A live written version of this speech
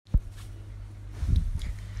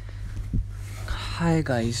Hi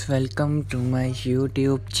guys, welcome to my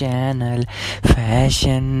YouTube channel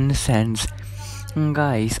Fashion Sense.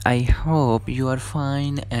 Guys, I hope you are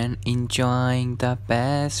fine and enjoying the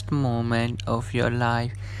best moment of your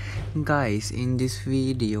life. Guys, in this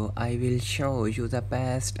video I will show you the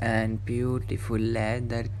best and beautiful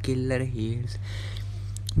leather killer heels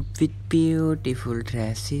with beautiful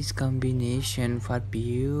dresses combination for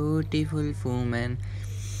beautiful women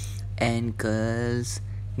and girls.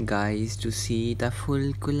 Guys, to see the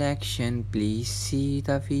full collection, please see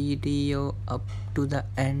the video up to the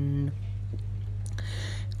end.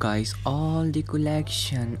 Guys, all the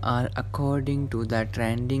collection are according to the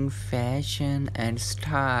trending fashion and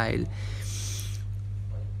style.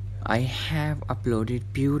 I have uploaded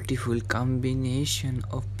beautiful combination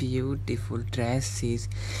of beautiful dresses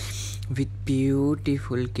with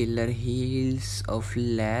beautiful killer heels of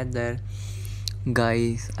leather.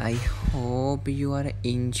 Guys, I hope you are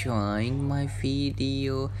enjoying my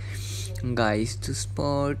video. Guys, to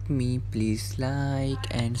support me, please like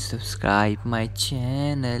and subscribe my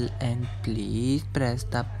channel and please press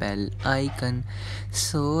the bell icon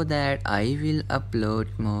so that I will upload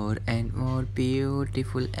more and more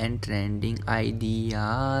beautiful and trending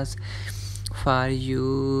ideas for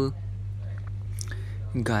you.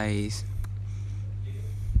 Guys,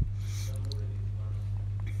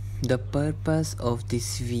 the purpose of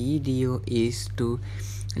this video is to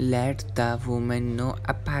let the women know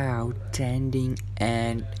about trending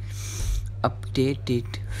and updated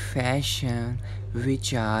fashion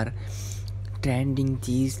which are trending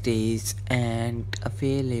these days and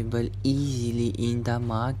available easily in the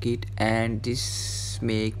market, and this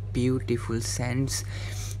make beautiful sense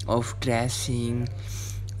of dressing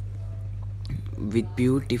with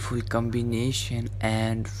beautiful combination.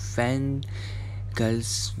 And when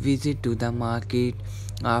girls visit to the market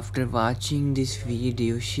after watching this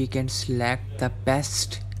video, she can select the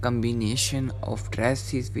best combination of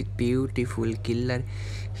dresses with beautiful killer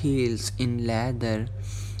heels in leather.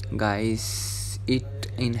 Guys,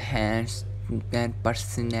 it enhances the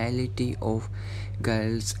personality of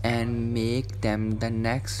girls and make them the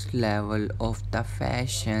next level of the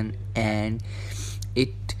fashion, and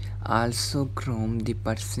it also groom the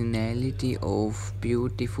personality of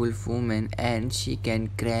beautiful woman, and she can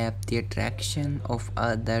grab the attraction of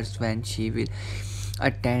others when she will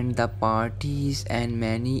attend the parties and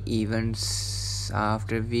many events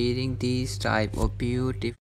after wearing these type of beautiful